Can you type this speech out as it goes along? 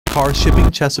Car Shipping,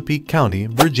 Chesapeake County,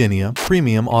 Virginia,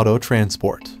 Premium Auto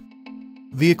Transport.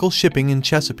 Vehicle shipping in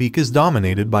Chesapeake is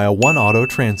dominated by a One Auto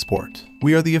Transport.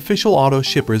 We are the official auto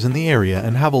shippers in the area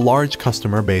and have a large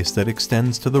customer base that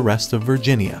extends to the rest of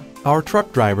Virginia. Our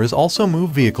truck drivers also move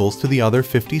vehicles to the other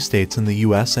 50 states in the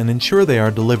U.S. and ensure they are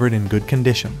delivered in good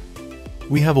condition.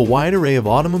 We have a wide array of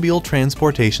automobile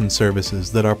transportation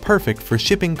services that are perfect for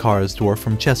shipping cars to or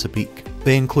from Chesapeake.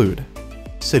 They include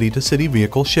city-to-city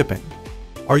vehicle shipping.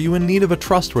 Are you in need of a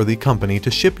trustworthy company to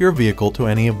ship your vehicle to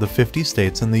any of the 50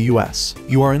 states in the U.S.?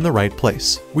 You are in the right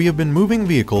place. We have been moving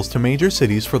vehicles to major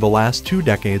cities for the last 2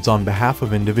 decades on behalf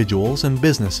of individuals and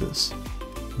businesses.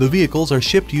 The vehicles are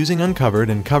shipped using uncovered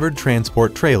and covered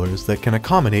transport trailers that can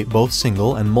accommodate both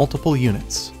single and multiple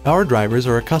units. Our drivers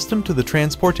are accustomed to the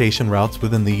transportation routes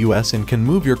within the U.S. and can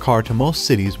move your car to most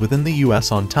cities within the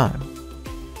U.S. on time.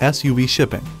 SUV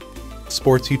shipping.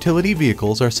 Sports utility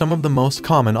vehicles are some of the most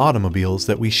common automobiles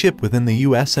that we ship within the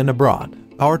U.S. and abroad.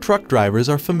 Our truck drivers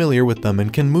are familiar with them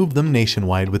and can move them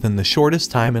nationwide within the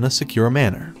shortest time in a secure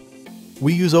manner.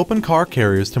 We use open car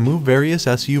carriers to move various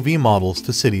SUV models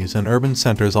to cities and urban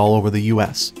centers all over the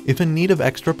U.S. If in need of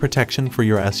extra protection for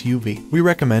your SUV, we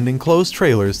recommend enclosed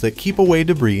trailers that keep away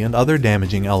debris and other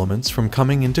damaging elements from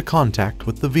coming into contact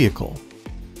with the vehicle.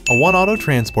 A One Auto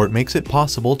Transport makes it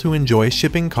possible to enjoy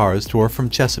shipping cars to or from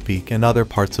Chesapeake and other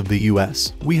parts of the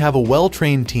U.S. We have a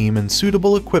well-trained team and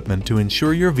suitable equipment to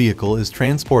ensure your vehicle is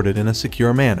transported in a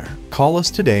secure manner. Call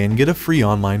us today and get a free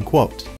online quote.